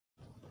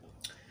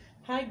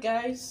Hi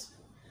guys,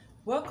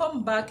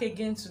 welcome back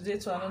again today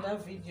to another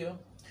video.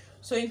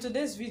 So in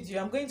today's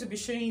video I'm going to be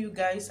showing you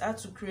guys how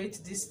to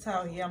create this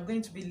style here. I'm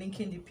going to be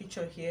linking the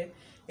picture here.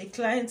 A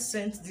client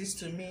sent this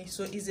to me,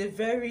 so it's a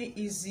very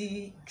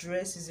easy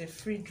dress. It's a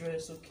free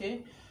dress.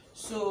 Okay,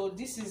 so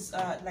this is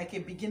like a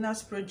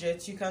beginner's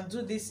project. You can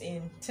do this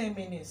in 10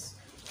 minutes,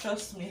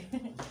 trust me.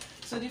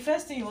 So the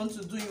first thing you want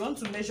to do, you want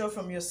to measure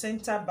from your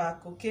center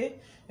back. Okay,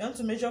 you want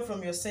to measure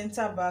from your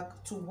center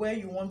back to where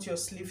you want your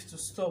sleeve to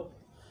stop.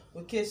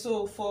 Okay,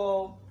 so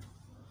for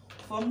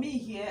me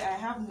here I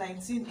have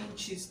 19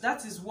 inches.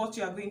 That is what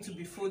you are going to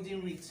be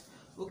folding with.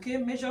 Okay,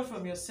 measure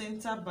from your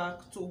center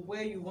back to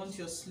where you want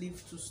your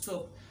sleeve to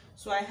stop.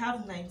 So I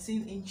have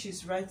 19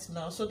 inches right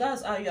now, so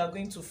that's how you are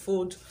going to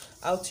fold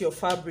out your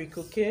fabric.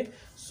 Okay,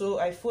 so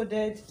I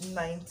folded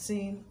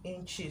 19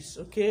 inches.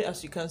 Okay,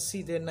 as you can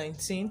see there,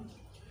 19.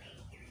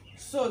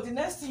 So the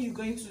next thing you're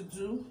going to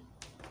do,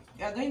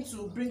 you are going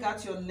to bring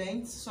out your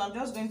length. So I'm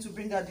just going to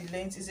bring out the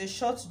length. It's a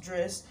short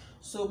dress,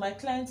 so my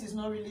client is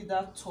not really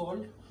that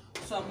tall,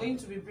 so I'm going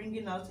to be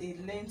bringing out a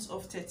length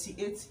of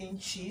 38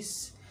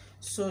 inches.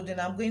 So then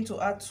I'm going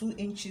to add 2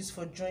 inches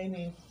for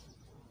joining.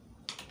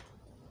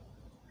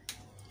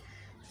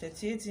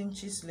 38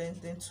 inches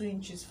length, then 2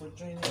 inches for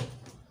joining.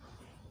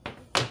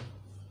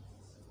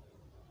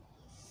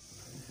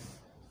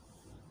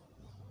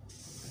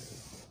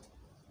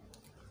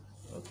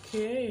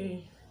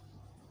 Okay,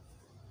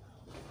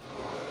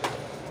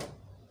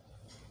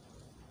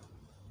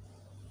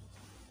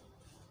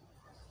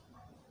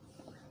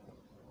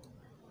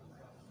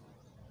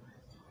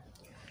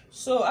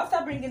 so after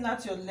bringing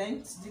out your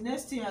length, the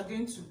next thing you are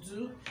going to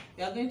do,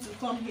 you are going to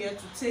come here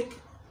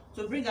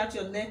to bring out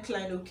your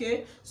neckline.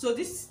 Okay, so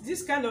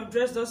this kind of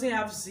dress doesn't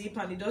have zip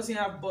and it doesn't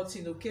have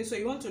button. Okay, so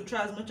you want to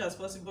try as much as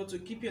possible to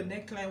keep your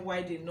neckline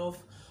wide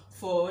enough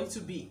for it to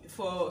be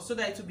so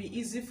that it will be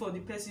easy for the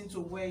person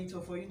to wear it,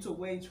 or for you to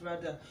wear it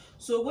rather.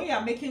 So when you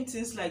are making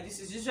things like this,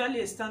 it's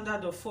usually a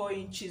standard of 4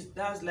 inches.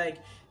 That's like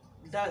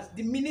that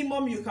the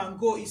minimum you can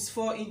go is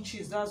 4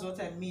 inches. That's what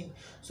I mean.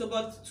 So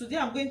but today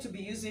I'm going to be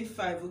using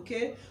 5.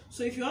 Okay,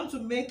 so if you want to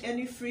make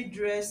any free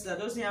dress that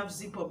doesn't have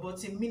zip or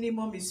button,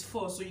 minimum is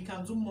 4, so you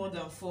can do more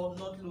than 4,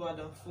 not lower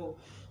than 4.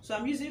 So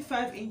I'm using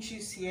 5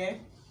 inches here,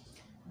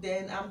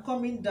 then I'm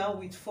coming down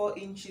with 4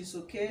 inches.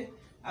 Okay,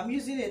 I'm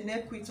using a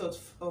neck width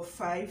of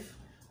 5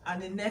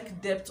 and a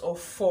neck depth of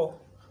 4.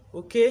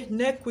 Okay,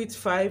 neck width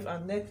 5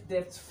 and neck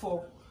depth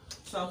 4.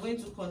 So I'm going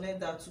to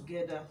connect that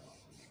together.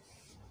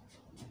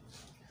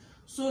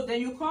 So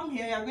then you come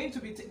here, you're going to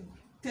be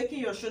taking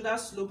your shoulder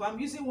slope. I'm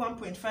using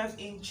 1.5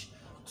 inch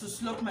to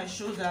slope my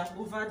shoulder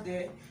over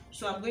there.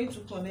 So I'm going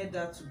to connect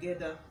that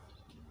together.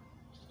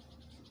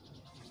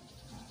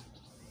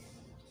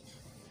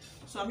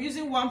 So I'm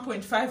using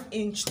 1.5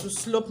 inch to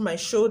slope my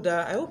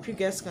shoulder. I hope you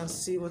guys can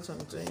see what I'm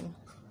doing.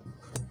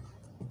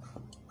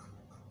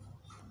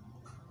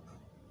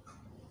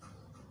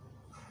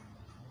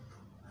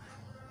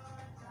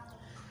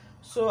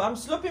 So I'm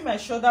sloping my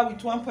shoulder with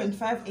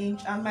 1.5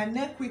 inch and my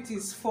neck width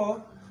is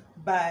 5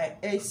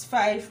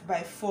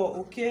 by 4.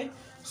 Okay,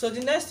 so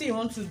the next thing you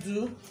want to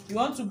do, you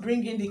want to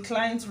bring in the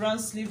client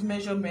round sleeve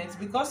measurement,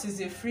 because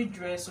it's a free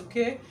dress.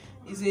 Okay,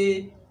 is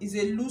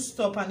a loose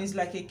top and it's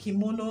like a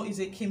kimono, is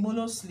a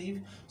kimono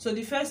sleeve. So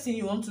the first thing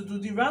you want to do,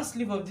 the round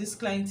sleeve of this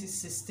client is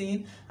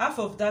 16, half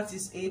of that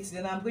is 8.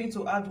 Then I'm going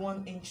to add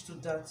 1 inch to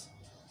that.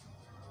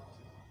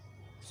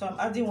 So I'm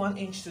adding 1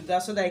 inch to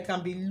that so that it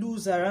can be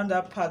loose around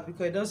that part,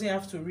 because it doesn't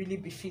have to really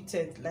be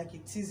fitted like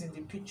it is in the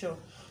picture.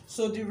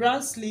 So the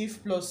round sleeve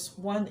plus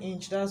 1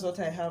 inch, that's what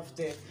I have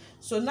there.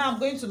 So now I'm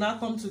going to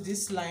come to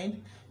this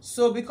line.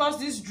 So because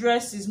this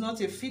dress is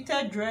not a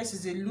fitted dress,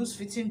 it's a loose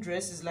fitting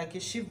dress, it's like a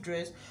shift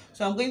dress,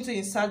 so I'm going to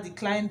insert the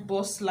client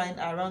bust line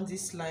around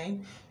this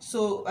line.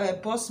 So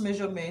bust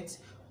measurement,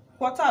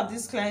 quarter of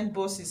this client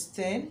bust is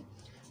 10.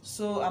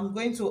 So I'm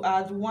going to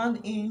add 1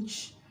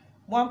 inch,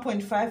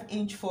 1.5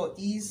 inch for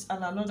ease,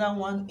 and another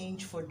 1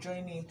 inch for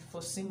joining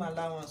for seam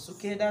allowance.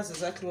 Okay, that's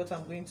exactly what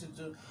I'm going to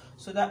do.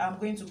 So that I'm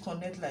going to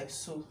connect like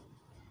so.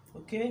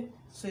 Okay,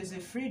 so it's a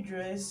free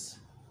dress.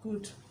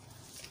 Good.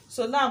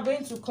 So now I'm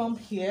going to come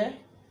here.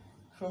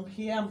 From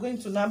here I'm going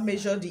to now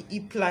measure the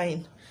hip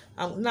line.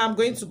 Now I'm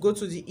going to go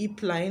to the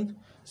hip line.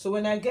 So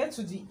when I get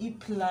to the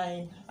hip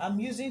line, I'm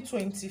using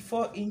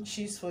 24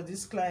 inches for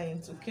this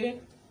client.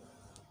 Okay,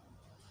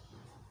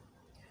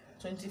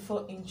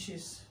 24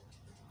 inches.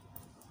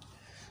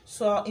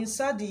 So I'll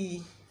insert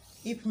the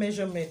hip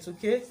measurement.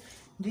 Okay,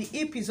 the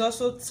hip is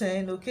also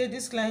 10. Okay,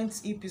 this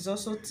client's hip is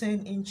also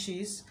 10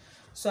 inches.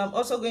 So I'm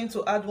also going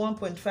to add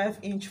 1.5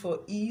 inch for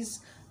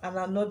ease and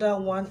another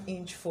 1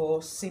 inch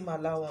for seam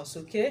allowance.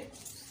 Okay,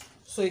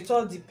 so it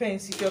all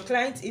depends. If your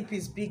client hip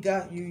is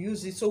bigger, you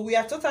use it. So we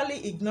are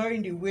totally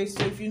ignoring the waist.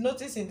 So if you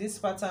notice in this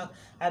pattern,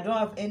 I don't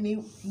have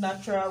any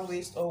natural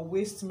waist or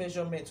waist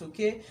measurement.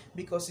 Okay,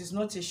 because it's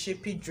not a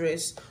shapy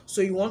dress,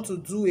 so you want to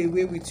do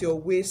away with your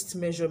waist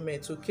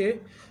measurement. Okay,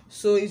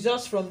 so it's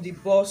just from the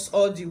bust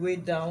all the way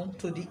down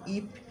to the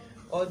hip,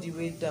 all the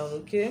way down.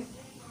 Okay,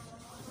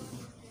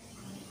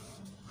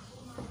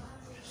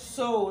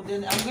 So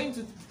then I'm going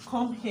to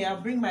come here,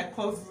 bring my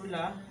curve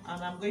ruler,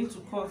 and I'm going to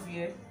curve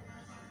here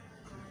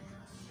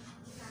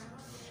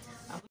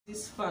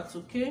this part.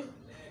 Okay,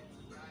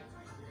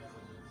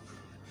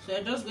 so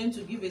I'm just going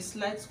to give a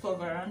slight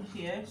curve around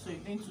here, so you're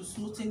going to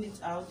smoothen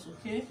it out.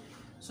 Okay,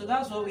 so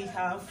that's what we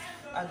have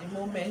at the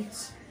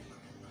moment.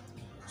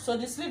 So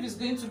the sleeve is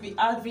going to be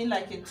having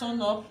like a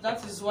turn up.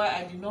 That is why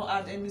I did not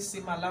add any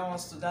seam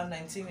allowance to that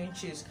 19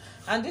 inches.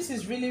 And this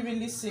is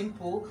really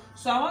simple.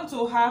 So I want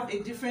to have a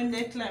different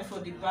neckline for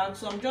the back.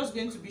 So I'm just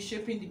going to be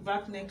shaping the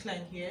back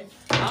neckline here.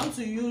 I want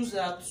to use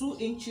 2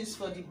 inches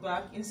for the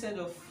back instead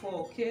of 4.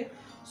 Okay,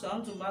 so I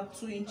want to mark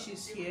 2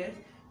 inches here.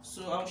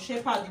 So I'll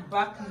shape out the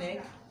back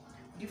neck.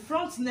 The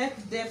front neck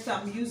depth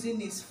I'm using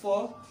is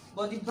 4,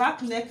 but the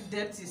back neck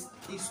depth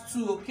is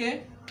 2.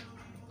 Okay,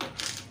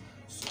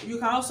 you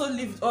can also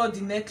leave all the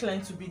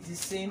neckline to be the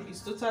same.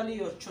 It's totally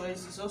your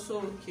choice. It's also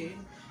okay.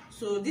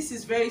 So this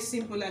is very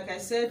simple. Like I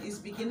said, it's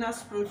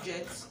beginner's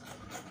project.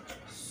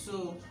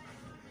 So,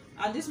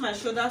 and this is my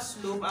shoulder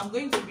slope. I'm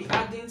going to be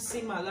adding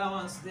seam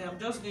allowance there. I'm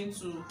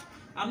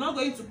not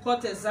going to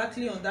cut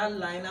exactly on that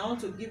line. I want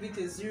to give it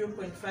a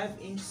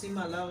 0.5 inch seam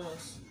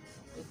allowance.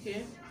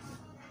 Okay,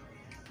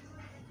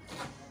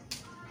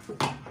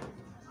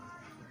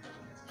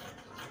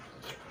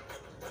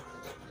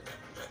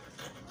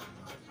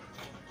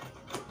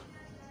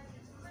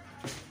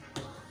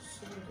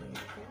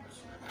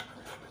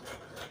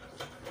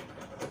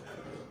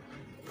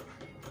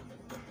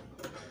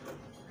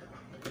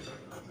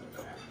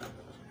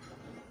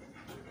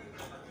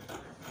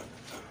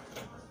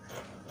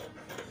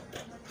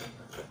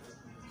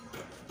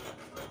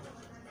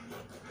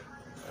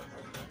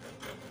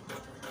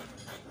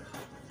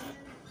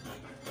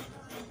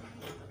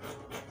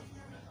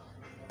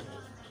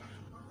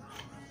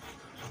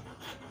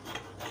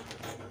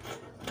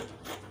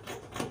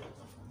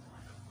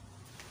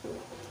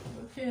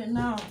 okay,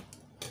 now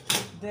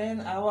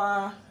then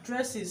our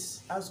dress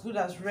is as good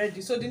as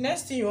ready. So the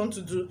next thing you want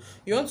to do,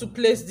 you want to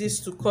place this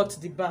to cut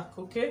the back.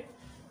 Okay,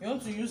 you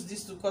want to use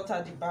this to cut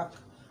at the back.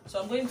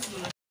 So I'm going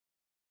to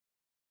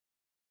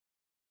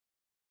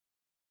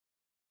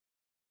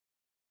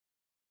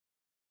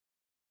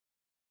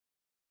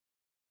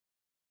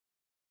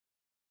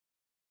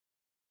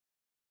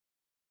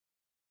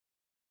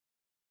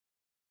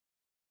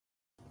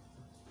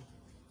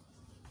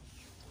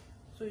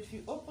so if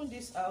you open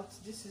this out,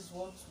 this is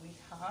what we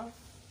have.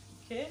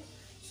 Okay,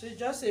 so it's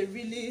just a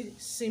really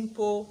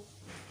simple,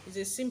 it's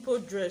a simple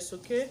dress.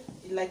 Okay,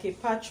 like a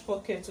patch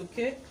pocket.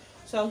 Okay,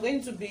 so I'm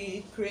going to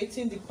be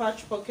creating the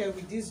patch pocket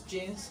with these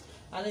jeans,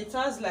 and it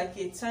has like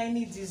a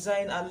tiny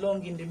design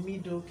along in the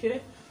middle. Okay,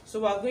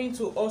 so we're going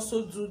to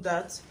also do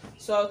that.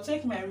 So I'll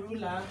take my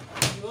ruler.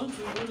 You want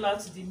to rule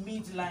out the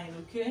midline.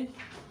 Okay,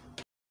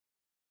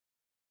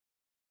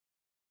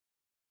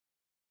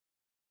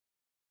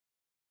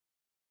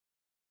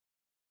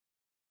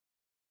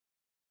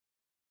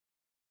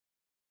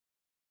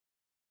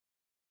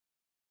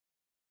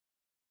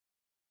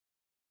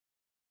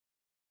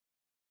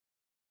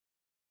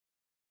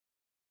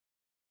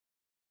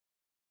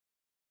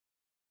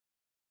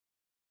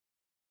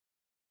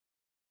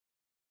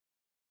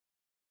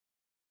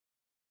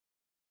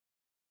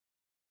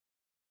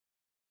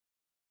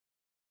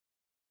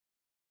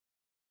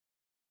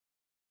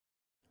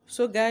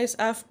 so guys,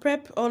 I've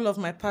prepped all of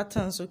my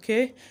patterns.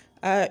 Okay,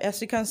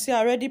 as you can see, I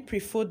already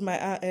pre-fold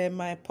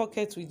my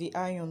pocket with the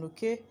iron.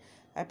 Okay,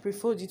 I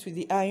pre-fold it with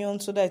the iron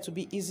so that it will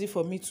be easy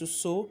for me to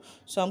sew.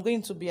 So I'm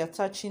going to be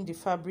attaching the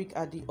fabric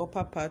at the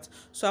upper part.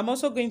 So I'm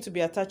also going to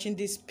be attaching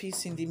this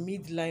piece in the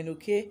midline.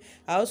 Okay,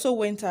 I also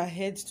went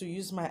ahead to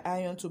use my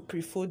iron to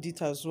pre-fold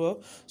it as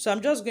well. So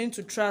I'm just going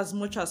to try as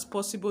much as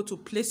possible to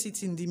place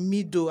it in the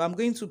middle. I'm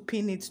going to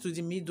pin it to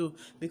the middle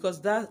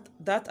because that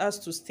has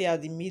to stay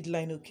at the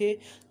midline. Okay,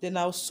 then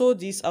I'll sew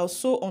this. I'll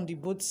sew on the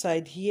both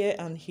side here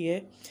and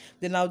here.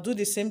 Then I'll do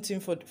the same thing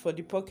for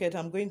the pocket.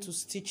 I'm going to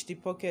stitch the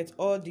pocket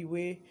all the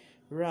way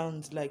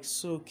round like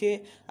so.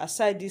 Okay,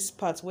 aside this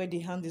part where the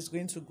hand is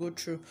going to go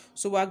through.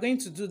 So we're going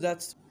to do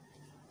that.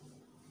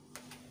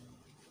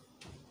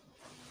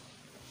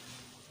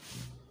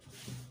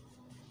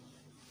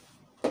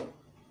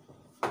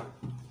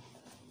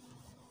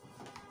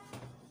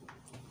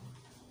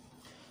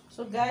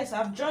 So guys,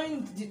 I've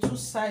joined the two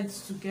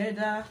sides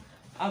together.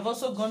 I've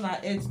also gone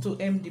ahead to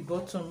hem the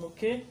bottom.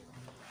 Okay,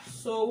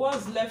 so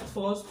what's left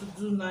for us to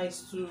do now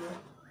is to,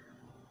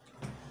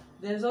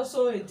 there's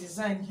also a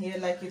design here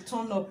like a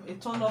turn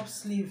up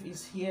sleeve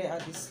is here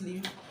at the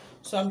sleeve.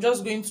 So I'm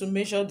just going to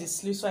measure the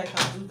sleeve so I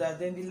can do that.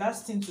 Then the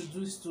last thing to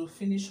do is to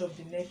finish up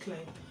the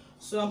neckline.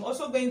 So I'm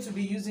also going to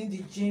be using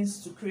the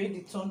jeans to create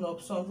the turn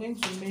up. So I'm going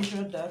to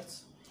measure that.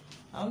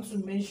 I want to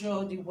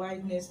measure the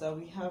wideness that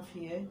we have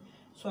here.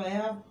 So I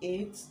have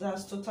 8,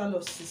 that's total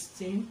of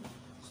 16.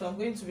 So I'm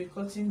going to be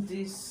cutting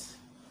this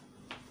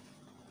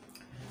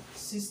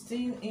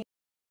 16 inch.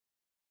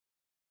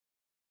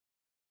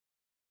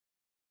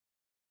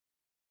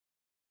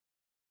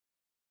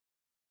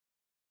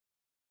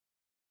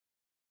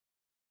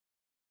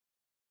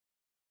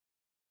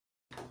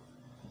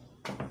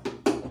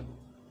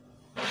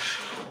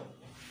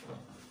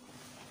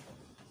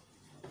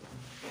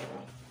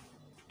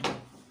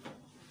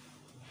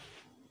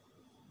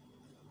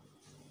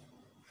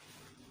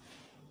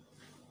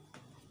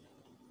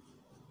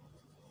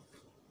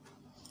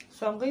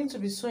 So I'm going to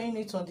be sewing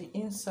it on the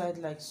inside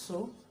like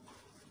so.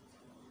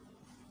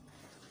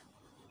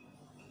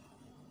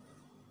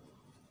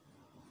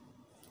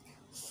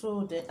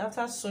 So then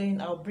after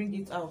sewing, I'll bring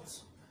it out.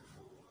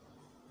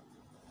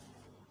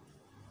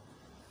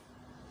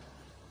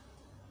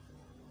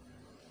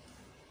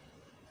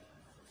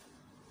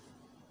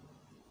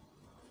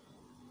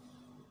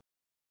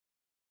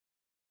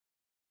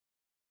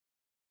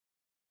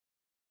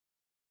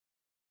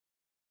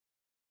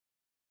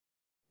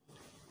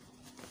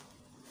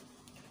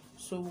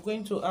 So we're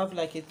going to have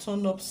like a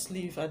turn up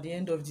sleeve at the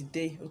end of the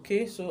day.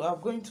 Okay, so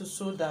I'm going to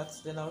sew that,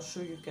 then I'll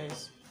show you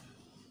guys.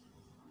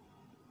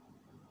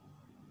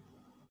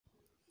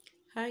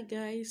 Hi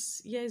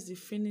guys, here's the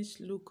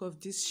finished look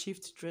of this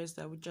shift dress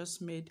that we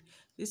just made.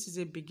 This is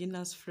a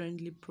beginners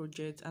friendly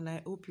project and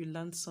I hope you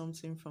learned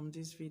something from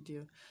this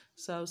video.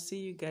 So I'll see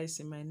you guys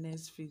in my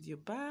next video.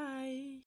 Bye.